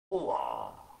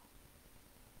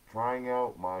trying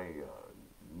out my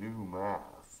new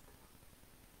mask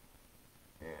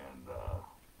and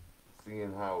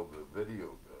seeing how the video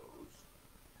goes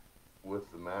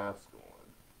with the mask on,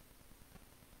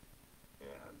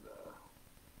 and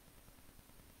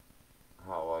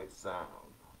how I sound.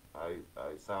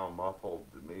 I sound muffled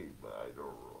to me, but I don't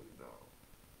really know.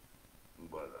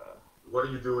 But What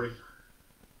are you doing?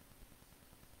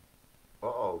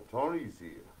 oh, Tony's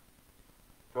here.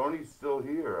 Tony's still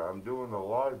here. I'm doing a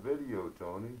live video,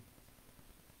 Tony.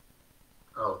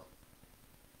 Oh,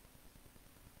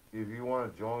 If you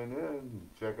want to join in,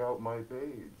 check out my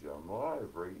page. I'm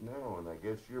live right now, and I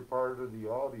guess you're part of the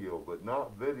audio, but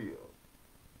not video.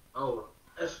 oh,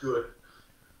 that's good.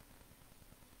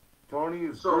 Tony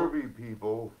is So, groovy,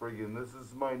 people. Friggin', this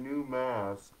is my new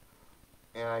mask,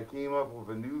 and I came up with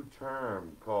a new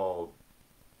term called,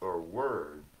 or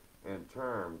word and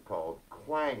term called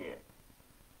Quangit,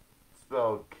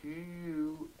 spelled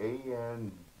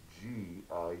Quangit.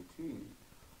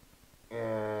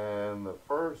 And the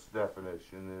first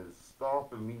definition is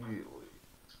stop immediately.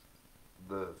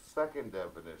 The second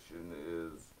definition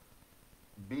is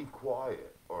be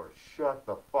quiet or shut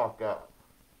the fuck up.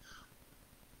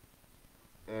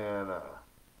 And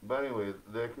but anyway,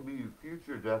 there can be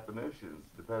future definitions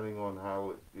depending on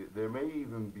how there may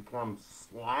even become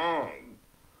slang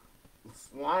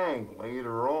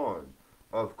later on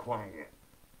of Quang it.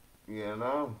 You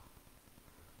know,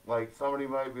 like somebody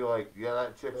might be like, yeah,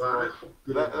 that chick's well, I really hope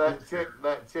you get in the future.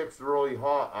 that chick's really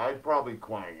hot. I'd probably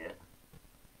Quang it.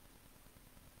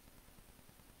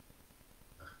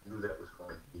 I knew that was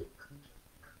going to be it.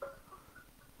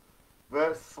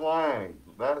 That's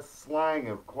slang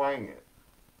of Quang it.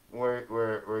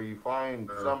 Where you find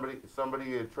Uh,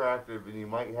 somebody attractive and you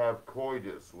might have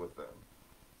coitus with them.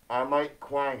 I might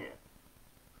Quang it.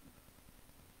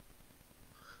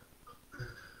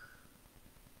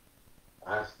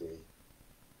 I see.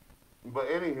 But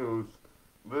anywho's,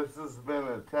 this has been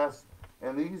a test,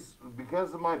 and these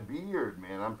because of my beard,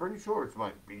 man. I'm pretty sure it's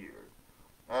my beard.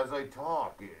 As I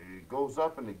talk, it goes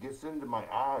up and it gets into my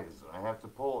eyes, and I have to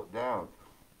pull it down.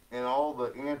 And all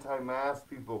the anti-mask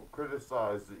people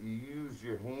criticize that you use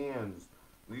your hands,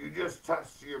 you just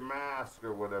touch your mask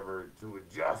or whatever to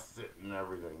adjust it and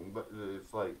everything. But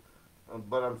it's like,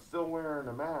 but I'm still wearing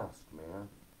a mask, man.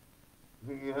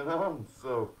 You know,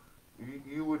 so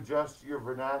you adjust your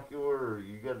vernacular, or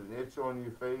you get an itch on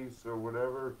your face or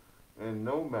whatever, and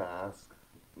no mask.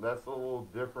 That's a little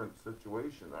different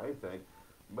situation, I think.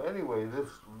 But anyway,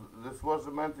 this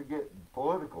wasn't meant to get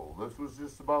political. This was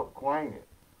just about Quang it,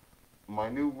 my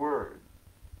new word.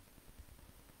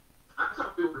 I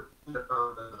thought we were talking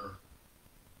about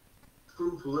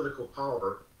true political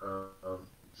power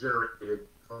generated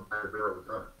from by the barrel of a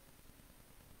gun.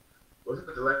 Wasn't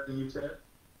that the last thing you said?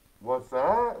 What's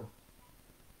that?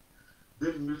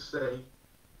 Didn't you say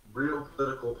real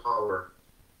political power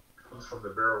comes from the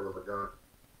barrel of a gun?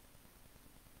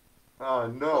 Oh,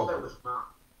 that No. was not.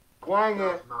 Quang That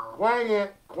it, was not. Quang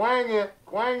it, Quang it,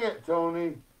 Quang it,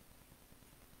 Tony.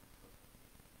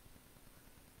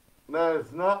 That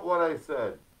is not what I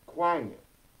said. Quang it.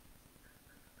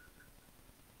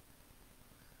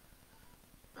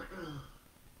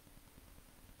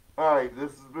 All right,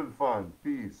 this has been fun.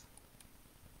 Peace.